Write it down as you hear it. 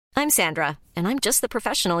I'm Sandra, and I'm just the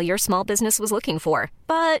professional your small business was looking for.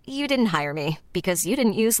 But you didn't hire me because you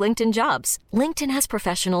didn't use LinkedIn Jobs. LinkedIn has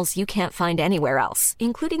professionals you can't find anywhere else,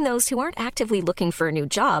 including those who aren't actively looking for a new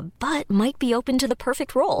job, but might be open to the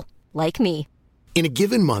perfect role, like me. In a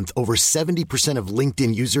given month, over 70% of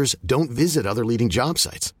LinkedIn users don't visit other leading job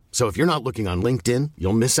sites. So if you're not looking on LinkedIn,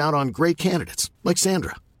 you'll miss out on great candidates like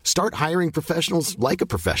Sandra. Start hiring professionals like a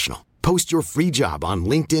professional. Post your free job on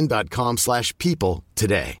linkedin.com/people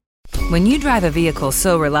today. When you drive a vehicle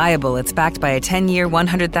so reliable it's backed by a 10-year,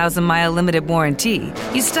 100,000-mile limited warranty,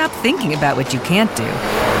 you stop thinking about what you can't do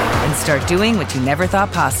and start doing what you never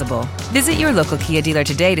thought possible. Visit your local Kia dealer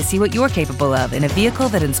today to see what you're capable of in a vehicle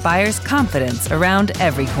that inspires confidence around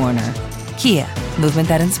every corner. Kia, movement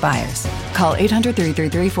that inspires. Call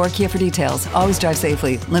 800-333-4KIA for details. Always drive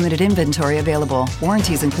safely. Limited inventory available.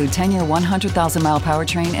 Warranties include 10-year 100,000-mile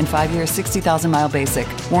powertrain and 5-year 60,000-mile basic.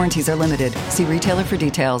 Warranties are limited. See retailer for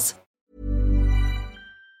details.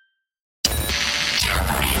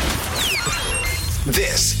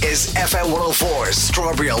 This is FM 104's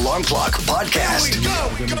Strawberry Alarm Clock Podcast.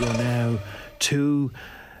 We're going to go now to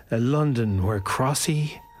London, where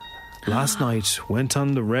Crossy last night went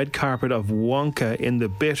on the red carpet of Wonka in the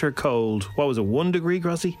bitter cold. What was it, 1 degree,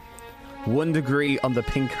 Crossy? 1 degree on the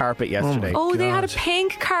pink carpet yesterday. Oh, they had a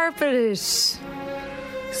pink carpet.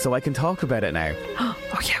 So I can talk about it now. Oh,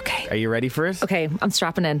 yeah, okay. Are you ready for it? Okay, I'm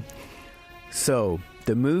strapping in. So,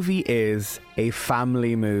 the movie is a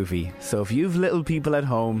family movie. So if you've little people at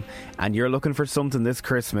home and you're looking for something this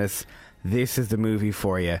Christmas, this is the movie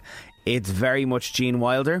for you. It's very much Gene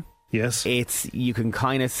Wilder. Yes. You can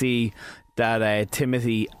kind of see that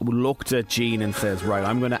Timothy looked at Gene and says, right,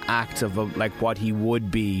 I'm going to act like what he would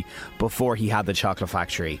be before he had the chocolate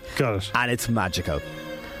factory. Got it. And it's magical.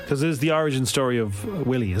 Because it's the origin story of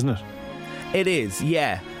Willie, isn't it? It is,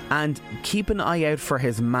 yeah. And keep an eye out for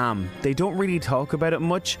his mam. They don't really talk about it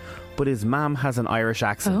much, but his mam has an Irish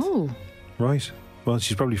accent. Oh. Right. Well,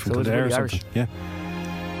 she's probably from Kildare really or something. Irish. Yeah.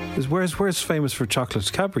 Where's famous for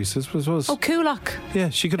chocolate? Cadbury's. This was. Oh, Coolock. Yeah,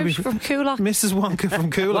 she could be from Coolock. Mrs. Wonka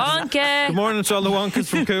from Coolock. Wonka. Good morning to all the Wonkas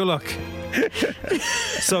from Coolock.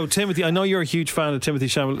 So, Timothy, I know you're a huge fan of Timothy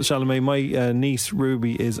Chalamet. My niece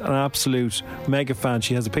Ruby is an absolute mega fan.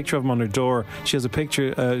 She has a picture of him on her door. She has a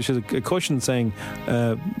picture. She has a cushion saying,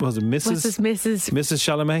 "Was it Mrs.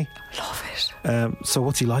 Chalamet?" Love it. So,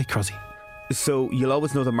 what's he like, Crossy? So you'll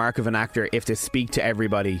always know the mark of an actor if they speak to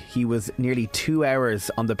everybody. He was nearly 2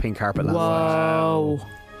 hours on the pink carpet last night.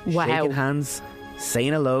 Wow. Shaking hands,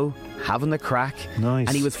 saying hello, having the crack. Nice.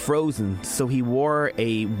 And he was frozen, so he wore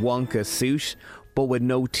a Wonka suit but with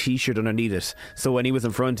no t-shirt underneath it. So when he was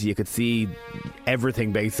in front of you, you could see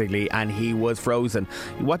everything basically, and he was frozen.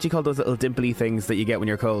 What do you call those little dimply things that you get when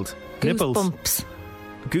you're cold? Nipples.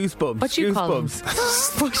 Goosebumps. What do you call them?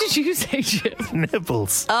 What did you say, Jim?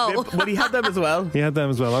 Nipples. Oh. But he had them as well. He had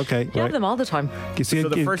them as well, okay. You have them all the time. So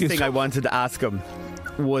the first thing I wanted to ask him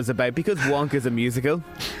was about, because Wonka's a musical,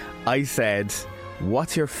 I said,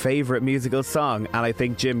 what's your favourite musical song? And I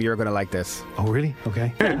think, Jim, you're going to like this. Oh, really?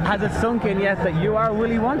 Okay. Has it sunk in yet that you are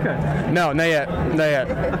Willy Wonka? No, not yet.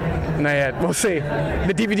 Not yet. We'll see.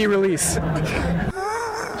 The DVD release.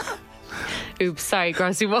 Oops, sorry,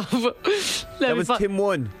 Grassy Wolf. That was Tim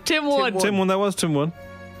 1. Tim 1. Tim 1, that was Tim 1.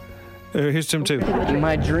 Here's Tim 2.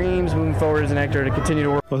 My dreams moving forward as an actor to continue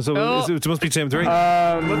to work. Well, so it must be Tim 3.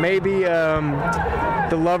 Maybe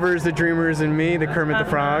The Lovers, The Dreamers, and Me, the Kermit the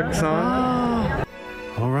Frog song.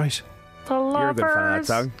 All right. The Lovers. You're a good fan of that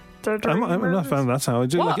song. I'm not a fan of that song. I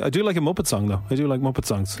do like a Muppet song, though. I do like Muppet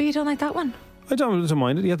songs. But you don't like that one? I don't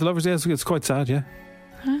mind it. Yeah, The Lovers, yeah, it's quite sad, yeah.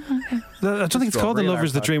 Okay. I don't think it's called The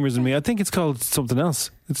Lovers, The Dreamers and Me. I think it's called something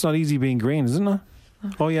else. It's not Easy Being Green, is it not?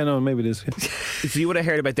 Oh yeah, no, maybe it is. Yeah. So you would have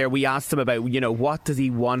heard about there. We asked him about, what does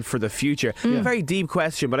he want for the future? A very deep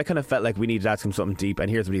question, but I kind of felt like we needed to ask him something deep.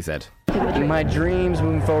 And here's what he said: my dreams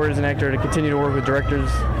moving forward as an actor to continue to work with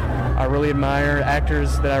directors I really admire,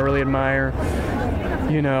 actors that I really admire.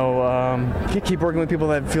 Keep working with people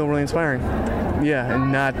that feel really inspiring. Yeah,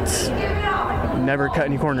 and never cut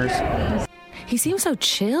any corners. He seems so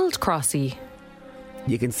chilled, Crossy.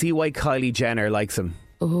 You can see why Kylie Jenner likes him.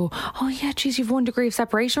 Oh yeah, geez, you've 1 degree of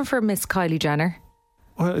separation for Miss Kylie Jenner.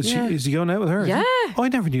 Well, is he going out with her? Yeah. Oh, I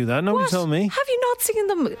never knew that. Nobody told me. Have you not seen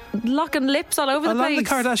them locking lips all over the place? A lot of the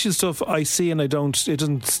Kardashian stuff I see and it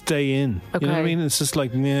doesn't stay in. Okay. You know what I mean? It's just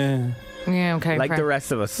like, yeah. Yeah, okay. Like the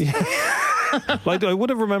rest of us. Yeah. Like, I would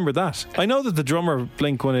have remembered that. I know that the drummer,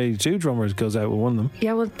 Blink 182 drummer, goes out with one of them.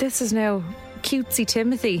 Yeah, well, this is now cutesy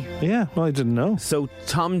Timothy. Yeah, well, I didn't know. So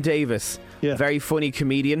Tom Davis, very funny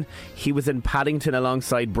comedian. He was in Paddington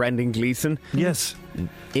alongside Brendan Gleeson. Yes.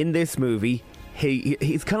 In this movie,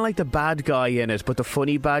 He's kind of like the bad guy in it, but the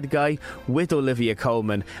funny bad guy with Olivia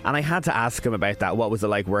Colman. And I had to ask him about that. What was it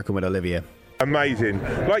like working with Olivia? Amazing,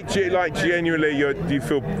 like genuinely,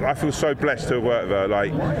 I feel so blessed to work with her.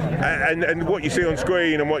 Like, and what you see on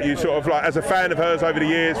screen, and what you sort of like as a fan of hers over the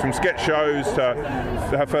years, from sketch shows to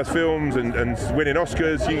her first films and winning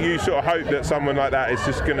Oscars, you sort of hope that someone like that is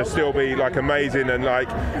just going to still be like amazing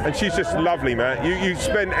and she's just lovely, man. You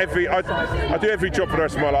spend I do every job for the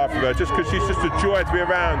rest of my life with her, just because she's just a joy to be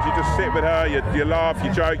around. You just sit with her, you laugh,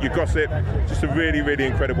 you joke, you gossip. Just a really, really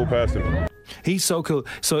incredible person. He's so cool.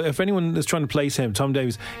 So if anyone is trying to place him, Tom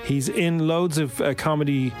Davies, he's in loads of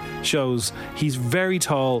comedy shows. He's very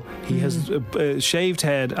tall. He has a shaved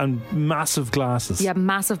head and massive glasses. Yeah,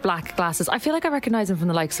 massive black glasses. I feel like I recognise him from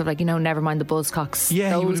the likes of, like, Nevermind the Buzzcocks.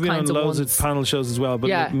 Yeah, he would have been on loads of panel shows as well,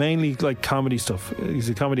 but mainly like comedy stuff. He's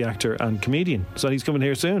a comedy actor and comedian. So he's coming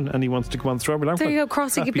here soon and he wants to come on the Strawberry Alarm Clock. There you go,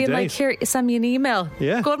 Crossy could be like, here, send me an email.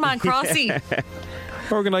 Yeah. Good man, Crossy.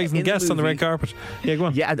 Organising guests on the red carpet. Yeah, go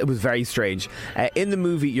on. Yeah, it was very strange. In the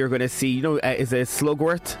movie, you're going to see, is it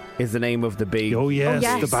Slugworth is the name of the big... Oh, yes,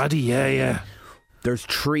 the baddie, yeah. There's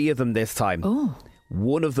 3 of them this time. Oh.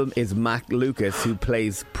 One of them is Mac Lucas, who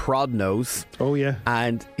plays Prodnose. Oh, yeah.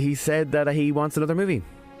 And he said that he wants another movie.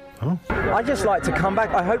 Oh. I'd just like to come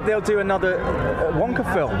back. I hope they'll do another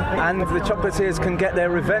Wonka film and the chocolatiers can get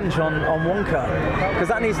their revenge on Wonka, because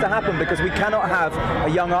that needs to happen, because we cannot have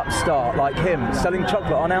a young upstart like him selling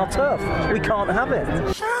chocolate on our turf. We can't have it.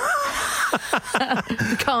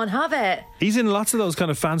 We can't have it. He's in lots of those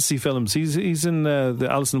kind of fantasy films. He's in the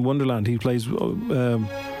Alice in Wonderland. He plays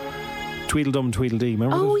Tweedledum Tweedledee.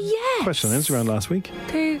 Remember the question on Instagram last week?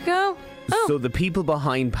 There you go. Oh. So the people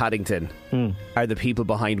behind Paddington are the people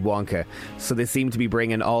behind Wonka. So they seem to be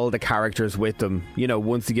bringing all the characters with them.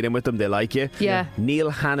 Once you get in with them, they like you. Yeah. Neil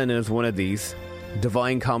Hannon is one of these.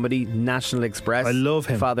 Divine Comedy, National Express. I love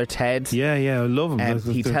him. Father Ted. Yeah, I love him.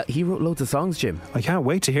 He wrote loads of songs, Jim. I can't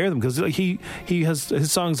wait to hear them, because he has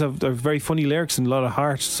his songs have very funny lyrics and a lot of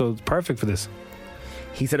heart, so it's perfect for this.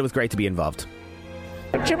 He said it was great to be involved.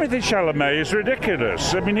 Timothy Chalamet is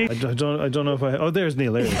ridiculous. I mean, I don't know if I... Oh, there's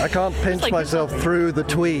Neil. There. I can't pinch myself through the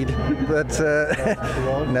tweed, but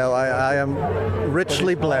no, I am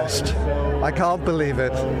richly blessed. I can't believe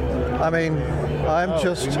it. I mean, I'm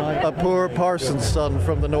just a poor parson's son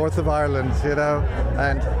from the north of Ireland,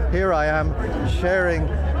 and here I am sharing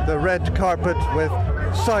the red carpet with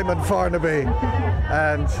Simon Farnaby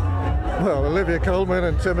and, Olivia Colman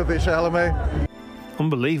and Timothy Chalamet.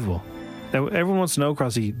 Unbelievable. Now, everyone wants to know,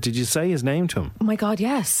 Crossy, did you say his name to him? Oh my God,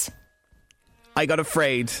 yes. I got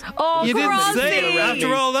afraid. Oh, you didn't say it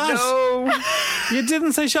after all that? No. You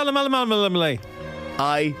didn't say Shalamalamalamalamale.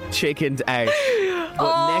 I chickened out.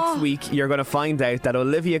 But next week, you're going to find out that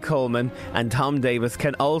Olivia Colman and Tom Davis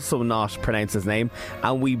can also not pronounce his name,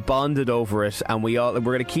 and we bonded over it, and we're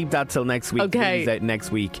going to keep that till next week. Okay. Out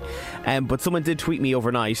next week. But someone did tweet me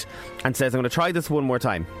overnight and says, I'm going to try this one more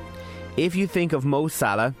time. If you think of Mo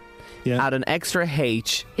Salah, add an extra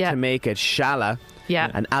H to make it Shala,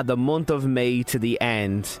 and add the month of May to the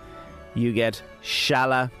end, you get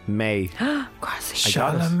Chalamet.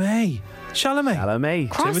 Chalamet. Chalamet.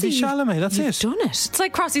 Crossy, Timothy Chalamet, that's you've it. done it. It's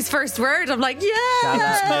like Crossy's first word. I'm like,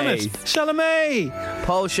 yeah. Chalamet.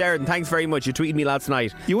 Paul Sheridan, thanks very much. You tweeted me last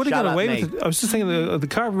night. You would have got away with it. I was just thinking the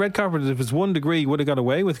red carpet, if it's 1 degree, would have got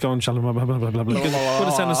away with going Chalamet, blah, blah, blah, blah, because it would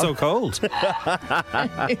have sounded so cold.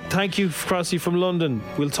 Thank you, Crossy from London.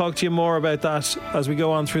 We'll talk to you more about that as we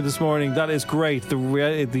go on through this morning. That is great.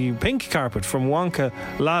 The pink carpet from Wonka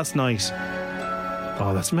last night.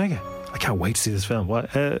 Oh, that's mega. I can't wait to see this film. What?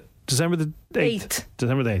 December the 8th.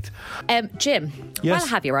 December the 8th. Jim, yes. I'll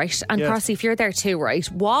have you, right? And Crossy, if you're there too, right?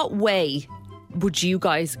 What way would you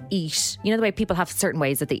guys eat? You know the way people have certain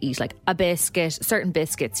ways that they eat, like a biscuit, certain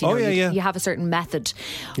biscuits. You have a certain method.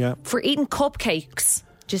 Yeah. For eating cupcakes,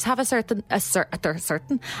 just have a certain method for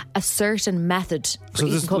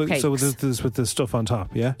eating cupcakes. So this with the stuff on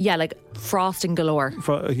top, yeah? Yeah, like frosting galore.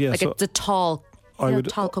 It's a tall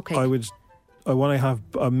cupcake. I want to have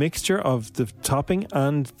a mixture of the topping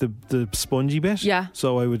and the spongy bit. Yeah.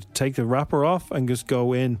 So I would take the wrapper off and just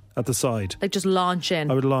go in at the side. Like just launch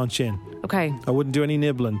in. I would launch in. Okay. I wouldn't do any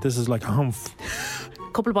nibbling. This is like a humph.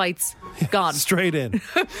 Couple of bites, gone. Straight in.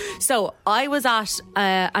 So I was at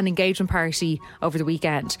an engagement party over the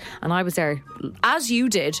weekend, and I was there, as you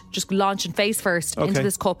did, just launching face first into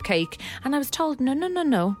this cupcake, and I was told,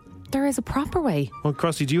 no, there is a proper way. Well,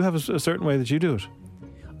 Crossy, do you have a certain way that you do it?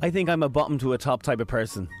 I think I'm a bottom to a top type of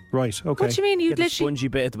person. Right, okay. What do you mean? You get a spongy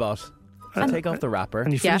bit at the bottom. And take off the wrapper.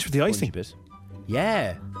 And you finish with the icing. Bit.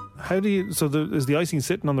 Yeah. How do you? So is the icing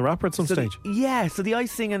sitting on the wrapper at some stage? Yeah, so the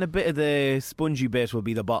icing and a bit of the spongy bit will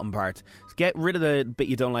be the bottom part. So get rid of the bit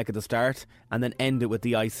you don't like at the start, and then end it with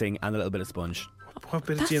the icing and a little bit of sponge. What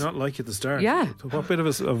bit do you not like at the start? Yeah. What bit of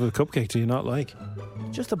a cupcake do you not like?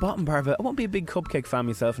 Just the bottom part of it. I won't be a big cupcake fan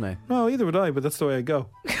myself now. No, either would I, but that's the way I go.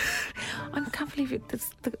 I can't believe it.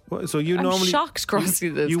 So you I'm normally shocked,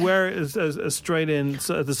 Crossy. You wear it as a straight in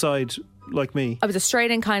at the side like me. I was a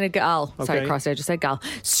straight in kind of gal. Okay. Sorry, Crossy, I just said gal.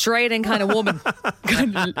 Straight in kind of woman.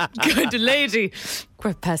 kind of lady.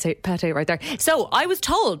 Pate right there. So I was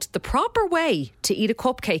told the proper way to eat a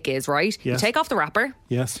cupcake is, right? Yes. You take off the wrapper.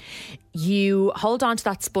 Yes. You hold on to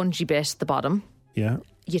that spongy bit at the bottom. Yeah.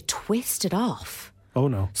 You twist it off. Oh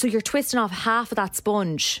no. So you're twisting off half of that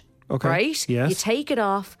sponge. Okay. Right? Yes. You take it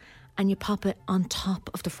off and you pop it on top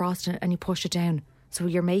of the frosting and you push it down. So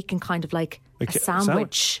you're making kind of like a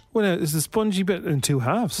sandwich. Well, is the spongy bit in two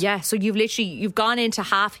halves? Yeah, so you've gone into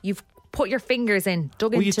half, you've put your fingers in,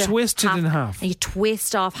 dug into you twist it in half. And you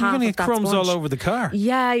twist off You're half going to of get that crumbs sponge. all over the car.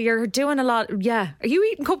 Yeah, you're doing a lot. Yeah. Are you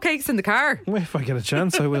eating cupcakes in the car? Well, if I get a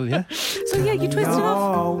chance, I will, yeah. So yeah, you twist it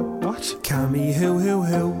off. What? Cammy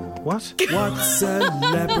who? What? What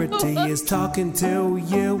celebrity is talking to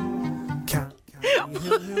you?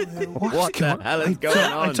 What the hell is going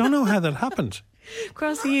on? I don't know how that happened.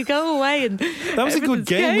 Crossy, you go away and that was a good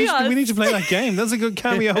game. We need to play that game. That's a good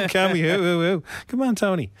cameo. Ooh. Come on,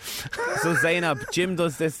 Tony. So Zainab, Jim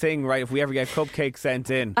does this thing, right? If we ever get cupcakes sent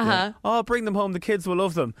in, bring them home. The kids will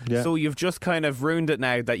love them. Yeah. So you've just kind of ruined it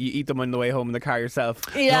now that you eat them on the way home in the car yourself.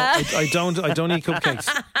 Yeah. No, I don't eat cupcakes.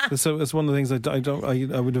 It's one of the things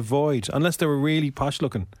I would avoid unless they were really posh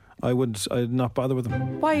looking. I'd not bother with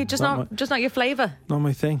them. Why? Just not your flavour. Not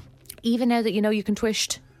my thing. Even now that you know you can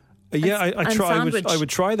twist. Yeah, I would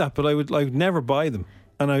try that, but I would never buy them.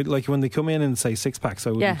 And I like when they come in say 6-packs.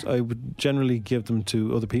 I would generally give them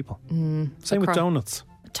to other people. Same with donuts.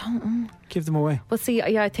 Give them away. Well, see,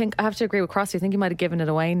 yeah, I think I have to agree with Crossy. I think you might have given it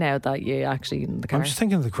away now that you actually in the car. I'm just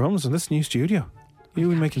thinking of the crumbs in this new studio. You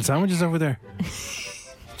were making sandwiches over there.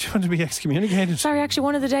 Do you want to be excommunicated? Sorry, actually,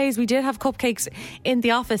 one of the days we did have cupcakes in the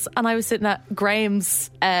office, and I was sitting at Graham's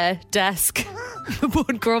desk,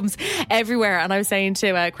 putting crumbs everywhere, and I was saying to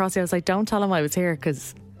Crossy, I was like, "Don't tell him I was here,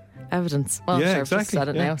 because evidence." Well, yeah, sure, exactly. I've just said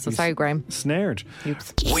it now. So sorry, Graham. Snared.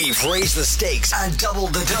 Oops. We've raised the stakes and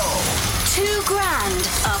doubled the dough.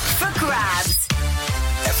 $2,000 up for grabs.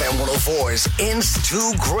 FM 104's Inst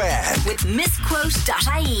 2 Grand with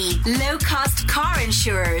misquote.ie. Low cost car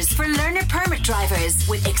insurers for learner permit drivers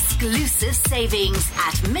with exclusive savings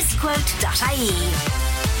at misquote.ie.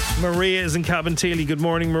 Maria is in Cabinteely. Good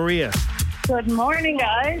morning, Maria. Good morning,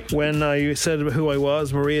 guys. When I said who I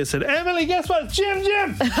was, Maria said, "Emily, guess what? It's Jim.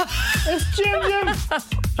 It's Jim."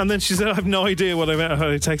 And then she said, "I have no idea what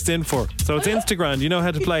I text in for." So it's Instagram. You know how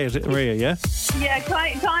to play it, Maria, yeah? Yeah,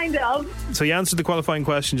 kind of. So you answered the qualifying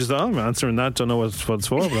question. Just, I'm answering that. Don't know what it's for,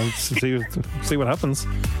 but I'll see what happens.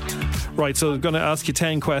 Right, so I'm going to ask you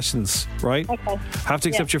 10 questions, right? Okay. Have to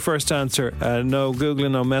accept your first answer. No Googling,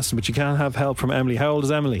 no messing, but you can have help from Emily. How old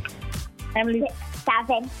is Emily? Emily.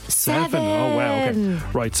 7. Oh, wow. Okay.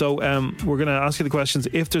 Right. So we're going to ask you the questions.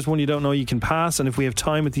 If there's one you don't know, you can pass. And if we have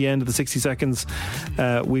time at the end of the 60 seconds,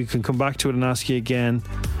 we can come back to it and ask you again.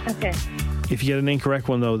 Okay. If you get an incorrect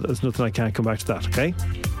one, though, there's nothing I can't come back to that. Okay?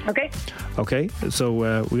 Okay.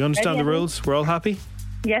 So we understand the rules. We're all happy?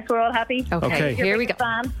 Yes, we're all happy. Okay. Here we go.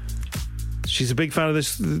 Fan. She's a big fan of this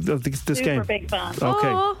Super game. big fan. Okay.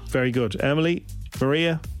 Aww. Very good. Emily,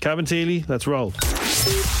 Maria, Cabinteely, let's roll.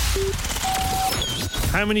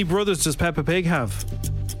 How many brothers does Peppa Pig have?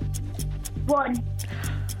 1.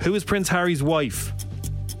 Who is Prince Harry's wife?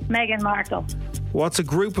 Meghan Markle. What's a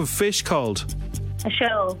group of fish called? A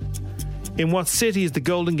show. In what city is the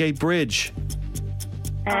Golden Gate Bridge?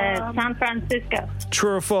 San Francisco.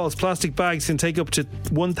 True or false, plastic bags can take up to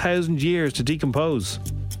 1,000 years to decompose?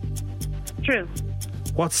 True.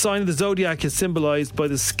 What sign of the zodiac is symbolised by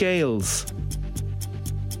the scales?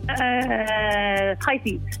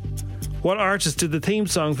 Pisces. What artist did the theme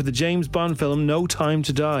song for the James Bond film No Time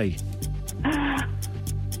to Die? Pass.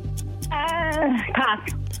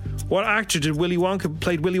 What actor played Willy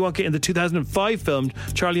Wonka in the 2005 film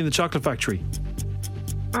Charlie and the Chocolate Factory?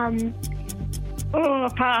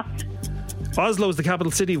 Pass. Oslo is the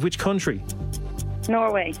capital city of which country?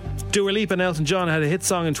 Norway. Dua Lipa and Elton John had a hit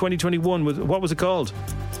song in 2021. What was it called?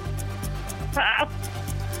 Pass.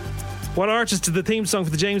 What artist did the theme song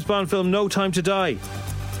for the James Bond film No Time to Die?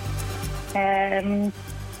 I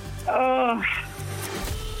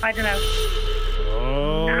don't know.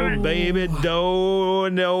 Oh, baby,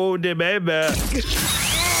 don't know the baby.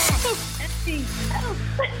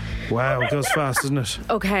 Wow, it goes fast, doesn't it?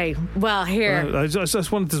 Okay, well, here.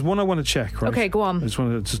 There's one I want to check, right? Okay, go on. I just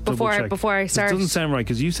want to double check. Before I start. It doesn't sound right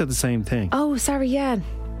because you said the same thing. Oh, sorry, yeah.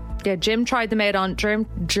 Yeah, Jim tried the made on... Jim.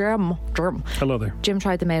 Hello there. Jim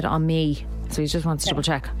tried the made on me, so he just wants to double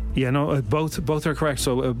check. Yeah, no, both are correct.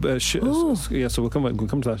 So, so we'll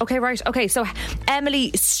come to that. Okay, right. Okay, so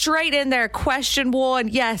Emily, straight in there. Question 1.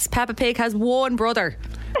 Yes, Peppa Pig has one brother.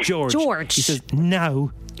 George. He says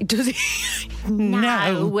no. Does he?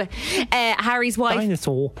 No. Harry's wife.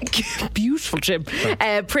 Dinosaur. Beautiful, Jim.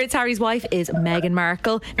 Prince Harry's wife is Meghan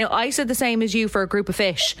Markle. Now, I said the same as you for a group of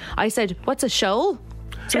fish. I said, what's a shoal?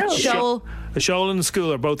 Shoal. A shoal and a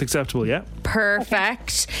school are both acceptable, yeah?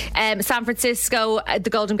 Perfect. San Francisco, the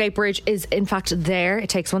Golden Gate Bridge is in fact there. It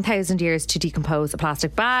takes 1,000 years to decompose a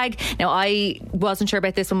plastic bag. Now, I wasn't sure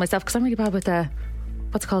about this one myself because I'm really bad with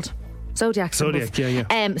what's it called? Zodiac.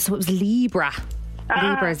 Yeah. So it was Libra.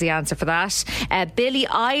 Libra is the answer for that. Billie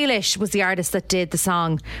Eilish was the artist that did the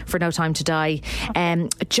song for No Time to Die.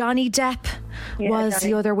 Johnny Depp was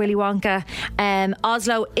the other Willy Wonka.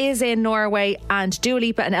 Oslo is in Norway, and Dua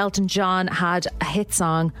Lipa and Elton John had a hit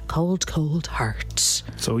song, Cold Cold Heart.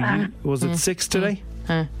 So was it 6 today?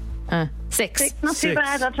 6. Not too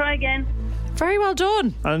bad. I'll try again. Very well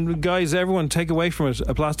done. And guys, everyone, take away from it,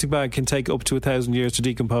 a plastic bag can take up to 1,000 years to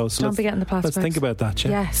decompose. So Don't be getting the plastic Let's bags. think about that,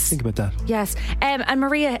 yeah? Yes. Think about that. Yes. And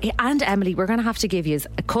Maria and Emily, we're going to have to give you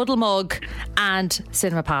a cuddle mug and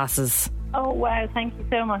cinema passes. Oh, wow. Thank you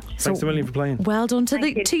so much. Thanks a million for playing. Well done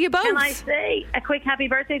to you both. Can I say a quick happy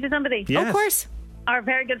birthday to somebody? Yes. Of course. Our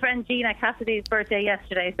very good friend Gina Cassidy's birthday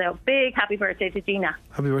yesterday, so big happy birthday to Gina.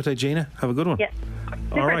 Happy birthday, Gina. Have a good one. Yeah.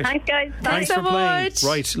 All right. Thanks, guys. Bye. Thanks for playing.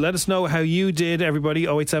 Right, let us know how you did, everybody.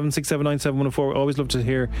 087 679 7104. Always love to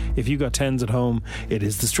hear if you got 10s at home. It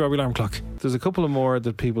is the Strawberry Alarm Clock. There's a couple of more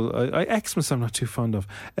that people... Xmas I'm not too fond of.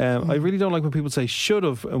 I really don't like when people say should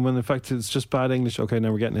have, and when in fact it's just bad English. Okay,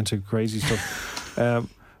 now we're getting into crazy stuff.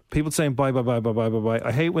 People saying bye.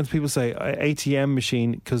 I hate when people say ATM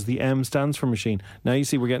machine because the M stands for machine. Now you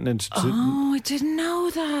see we're getting into... I didn't know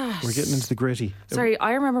that. We're getting into the gritty. Sorry,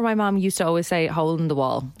 I remember my mum used to always say hole in the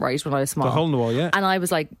wall, right, when I was small. The hole in the wall, yeah. And I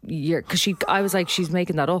was like, I was like, she's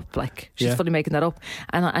making that up. Like, she's fully making that up.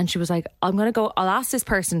 And she was like, I'm going to go, I'll ask this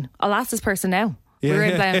person now. Yeah,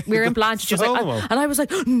 we were in Blanche. She was like, Hole. and I was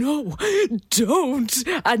like, no, don't.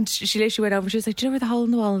 And she literally went over and she was like, do you know where the hole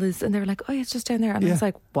in the wall is? And they were like, oh, it's just down there. And I was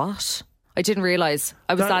like, what? I didn't realise.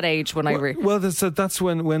 I was that age when that's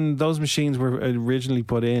when those machines were originally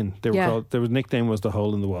put in. They were called. Their nickname was the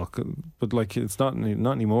hole in the wall, but like it's not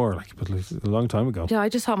anymore. But like a long time ago. Yeah, I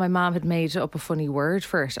just thought my mum had made up a funny word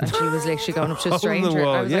for it, and she was literally going up to a stranger.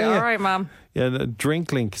 I was like, all right, mum. Yeah, the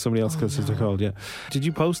drink link. Somebody else says they're called. Yeah. Did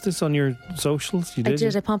you post this on your socials? You did. I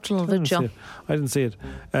did. I popped a little video. I didn't see it.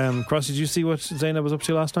 Cross, did you see what Zainab was up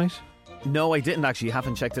to last night? No, I didn't actually.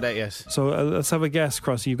 Haven't checked it out yet. So let's have a guess,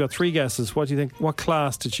 Crossy. You've got 3 guesses. What do you think? What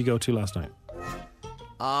class did she go to last night?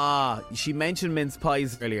 She mentioned mince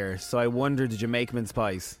pies earlier, so I wonder, did you make mince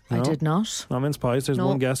pies? No. I did not. Not mince pies. There's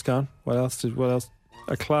one guess gone. What else?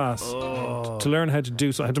 A class to learn how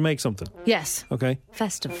to make something. Yes. Okay.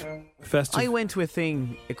 Festive. I went to a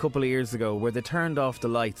thing a couple of years ago where they turned off the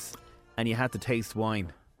lights and you had to taste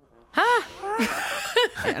wine.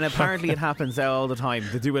 And apparently it happens all the time.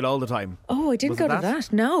 They do it all the time. Oh, I didn't go to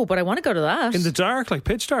that. No, but I want to go to that. In the dark, like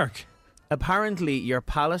pitch dark. Apparently your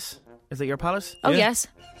palate, is it your palate? Oh, yes.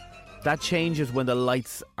 That changes when the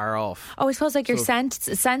lights are off. Oh, I suppose like your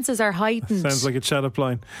senses are heightened. Sounds like a chat up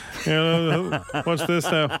line. Watch this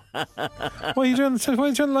now. Why are you turning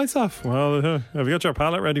the lights off? Well, have you got your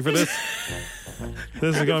palate ready for this?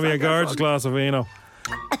 This is going to be a gorgeous glass of vino.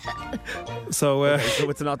 So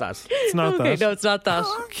it's not that. It's not that. No, it's not that.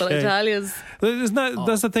 But Italians. Isn't that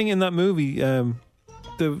that's the thing in that movie?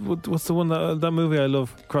 What's the one that movie I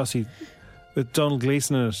love? Crossy, with Donald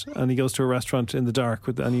Gleeson in it, and he goes to a restaurant in the dark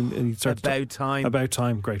and he starts About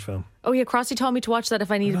Time. Great film. Oh yeah, Crossy told me to watch that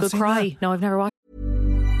if I need a good cry. That? No, I've never watched.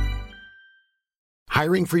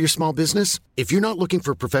 Hiring for your small business? If you're not looking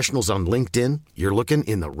for professionals on LinkedIn, you're looking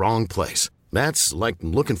in the wrong place. That's like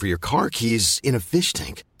looking for your car keys in a fish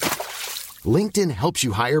tank. LinkedIn helps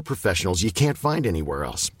you hire professionals you can't find anywhere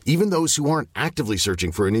else, even those who aren't actively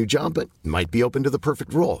searching for a new job but might be open to the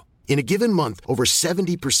perfect role. In a given month, over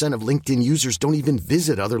 70% of LinkedIn users don't even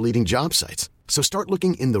visit other leading job sites. So start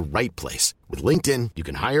looking in the right place. With LinkedIn, you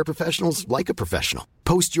can hire professionals like a professional.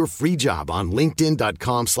 Post your free job on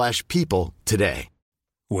linkedin.com/people today.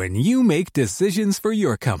 When you make decisions for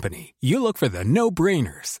your company, you look for the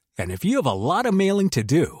no-brainers. And if you have a lot of mailing to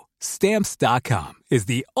do, Stamps.com is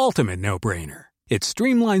the ultimate no-brainer. It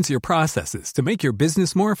streamlines your processes to make your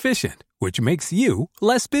business more efficient, which makes you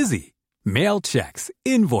less busy. Mail checks,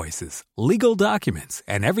 invoices, legal documents,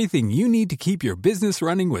 and everything you need to keep your business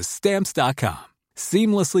running with Stamps.com.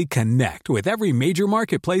 Seamlessly connect with every major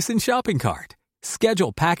marketplace and shopping cart.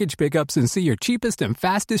 Schedule package pickups and see your cheapest and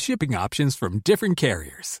fastest shipping options from different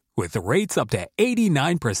carriers, with rates up to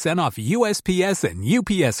 89% off USPS and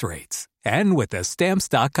UPS rates. And with the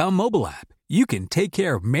Stamps.com mobile app, you can take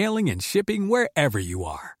care of mailing and shipping wherever you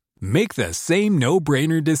are. Make the same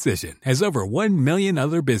no-brainer decision as over 1 million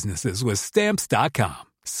other businesses with Stamps.com.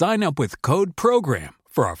 Sign up with code PROGRAM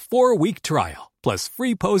for a 4-week trial, plus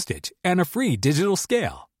free postage and a free digital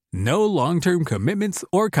scale. No long-term commitments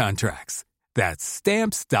or contracts. That's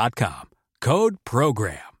Stamps.com. Code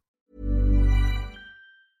PROGRAM.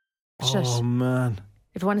 Oh, man.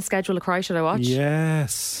 If you want to schedule a cry, should I watch?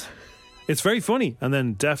 Yes. It's very funny, and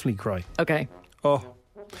then definitely cry. Okay. Oh.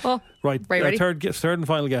 Right. Ready? Third and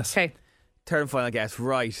final guess. Okay. Third and final guess.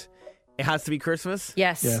 Right. It has to be Christmas?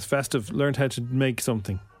 Yes. Yes, festive. Learned how to make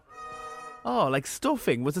something. Oh, like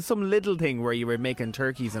stuffing. Was it some little thing where you were making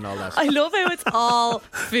turkeys and all that? I love how it's all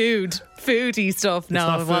foodie stuff. No, it's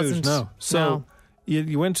not it food, wasn't. No. So no.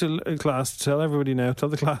 You went to a class. Tell everybody now. Tell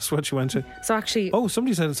the class what you went to. So actually... Oh,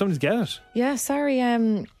 somebody's get it. Yeah, sorry.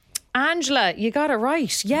 Angela, you got it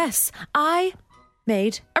right. Yes, I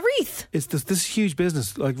made a wreath. It's this huge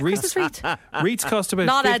business. Like wreaths. Wreaths cost about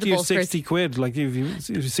Not 50 or edible, 60 quid. Like if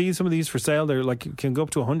you see some of these for sale, they're like can go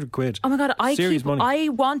up to 100 quid. Oh my god, money.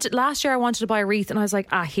 Last year I wanted to buy a wreath and I was like,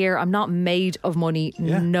 here, I'm not made of money,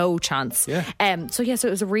 no chance. Yeah. So it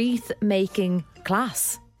was a wreath making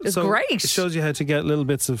class. It was great. It shows you how to get little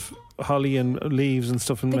bits of holly and leaves and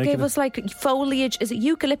stuff and they gave us like foliage. Is it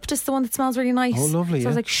eucalyptus, the one that smells really nice? Oh, lovely. So I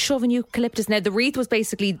was like shoving eucalyptus. Now the wreath was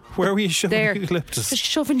basically where were you shoving eucalyptus? Just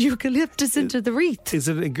shoving eucalyptus into the wreath. Is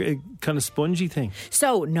it a kind of spongy thing?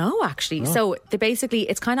 So no, actually. Oh. So they basically,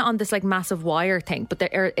 it's kind of on this like massive wire thing, but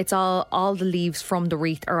it's all the leaves from the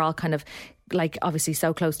wreath are all kind of like obviously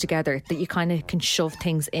so close together that you kind of can shove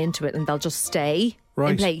things into it and they'll just stay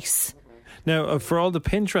in place. Now, for all the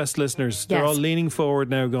Pinterest listeners, they're all leaning forward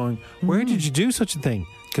now going, where did you do such a thing?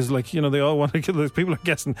 Because, they all want to, people are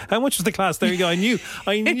guessing, how much was the class? There you go. I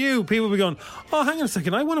knew people would be going, oh, hang on a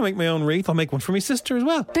second, I want to make my own wreath. I'll make one for my sister as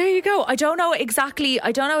well. There you go. I don't know exactly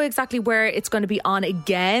where it's going to be on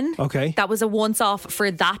again. Okay. That was a once-off for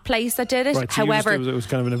that place that did it. Right, so however, it was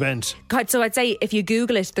kind of an event. God, so I'd say if you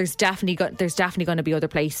Google it, there's definitely going to be other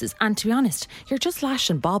places. And to be honest, you're just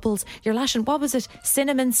lashing baubles. You're lashing, what was it?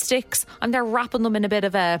 Cinnamon sticks. And they're wrapping them in a bit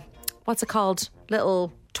of a, what's it called?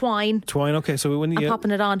 Little twine. Okay. So when you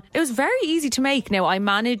popping it on, it was very easy to make. Now I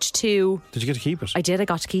managed to. Did you get to keep it? I did. I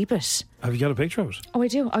got to keep it. Have you got a picture of it? Oh, I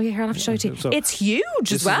do. Oh, yeah. Here, I'll have to show it to you. So it's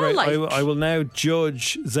huge as well. I will now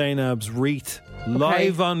judge Zeinabs' wreath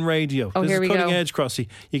live on radio. Oh, this here is we cutting go. edge, Crossy.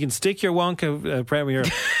 You can stick your Wonka premiere.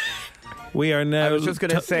 We are now. I was just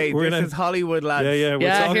going to say, this is Hollywood, lads.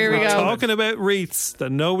 Yeah. Here we go. We're talking about wreaths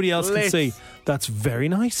that nobody else can see. That's very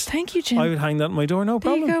nice. Thank you, Jim. I would hang that on my door, no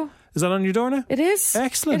problem. There you go. Is that on your door now? It is.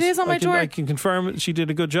 Excellent. It is on my door. I can confirm she did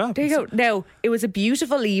a good job. There you go. Now, it was a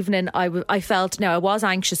beautiful evening. I felt, now I was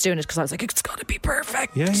anxious doing it because I was like, it's got to be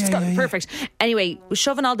perfect. It's got to be perfect. Anyway, was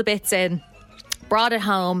shoving all the bits in, brought it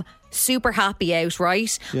home, super happy out,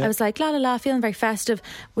 right? Yeah. I was like, la la la, feeling very festive.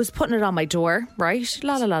 Was putting it on my door, right?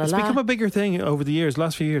 La la la la. It's become a bigger thing over the years.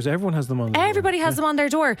 Last few years, everyone has them on their Everybody has them on their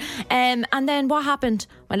door. And then what happened?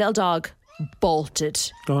 My little dog bolted.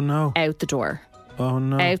 Oh no. Out the door. Oh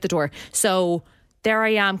no. Out the door. So there I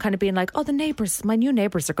am kind of being like, the neighbours, my new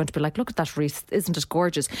neighbours are going to be like, look at that wreath, isn't it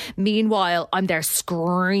gorgeous? Meanwhile, I'm there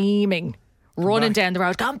screaming, running down the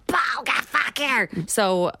road, going, Bo, get back here.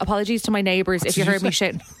 So apologies to my neighbours if you heard me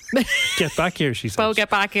shouting. Get back here, she said. Bo, get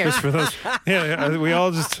back here. Just for those, we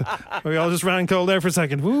all just ran cold there for a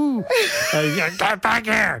second. Woo! Get back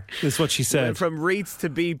here. This is what she said. Went from wreaths to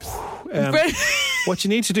beeps. What you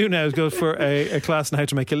need to do now is go for a class on how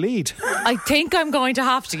to make a lead. I think I'm going to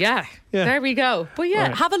have to, yeah. There we go. But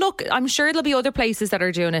Right. have a look. I'm sure there'll be other places that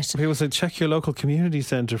are doing it. People said check your local community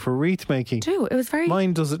centre for wreath making. It was very...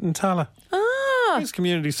 Mine does it in Tala. It's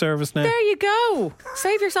community service now. There you go.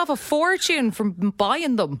 Save yourself a fortune from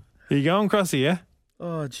buying them. Are you going, Crossy, yeah?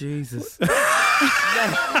 Oh, Jesus. I'll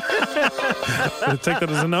take that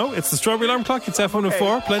as a no. It's the Strawberry Alarm Clock. It's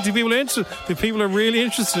F104. Plenty of people are interested. The people are really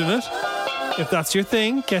interested in it. If that's your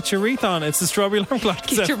thing, get your wreath on. It's the Strawberry Alarm Clock.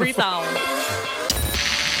 Get your wreath on.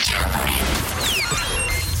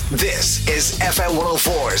 This is FM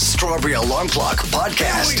 104's Strawberry Alarm Clock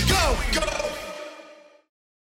Podcast. Here we go.